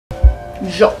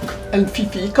Jacques and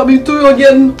Fifi coming to you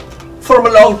again from a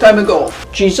long time ago.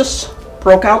 Jesus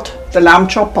broke out the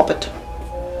Lambchop puppet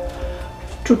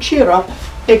to cheer up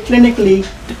a clinically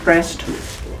depressed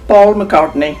Paul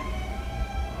McCartney.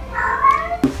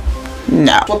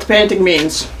 Now, what the painting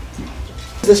means.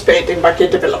 This painting by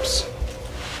Kata Billups.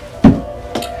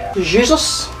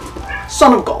 Jesus,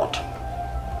 Son of God.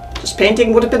 This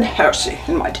painting would have been heresy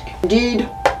in my day. Indeed,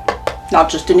 not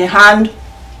just any hand,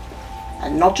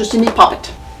 and not just any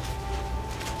puppet.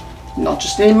 Not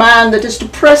just any man that is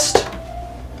depressed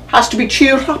has to be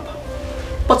cheered up,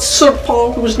 but Sir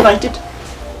Paul, who was knighted.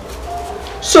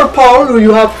 Sir Paul, who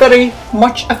you have very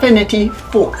much affinity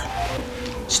for,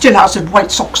 still has his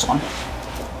white socks on.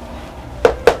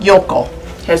 Yoko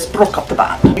has broke up the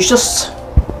band. He's just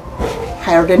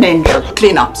hired an angel to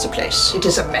clean up the place. It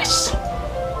is a mess.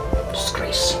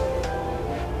 Disgrace.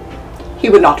 He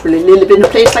would not really live in a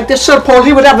place like this, Sir Paul.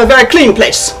 He would have a very clean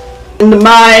place. In the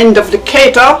mind of the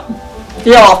Kata,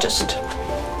 the artist,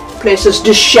 the place is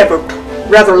dishevelled,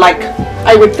 rather like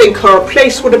I would think her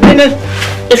place would have been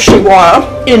if she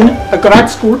were in a grad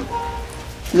school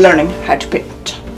learning how to paint.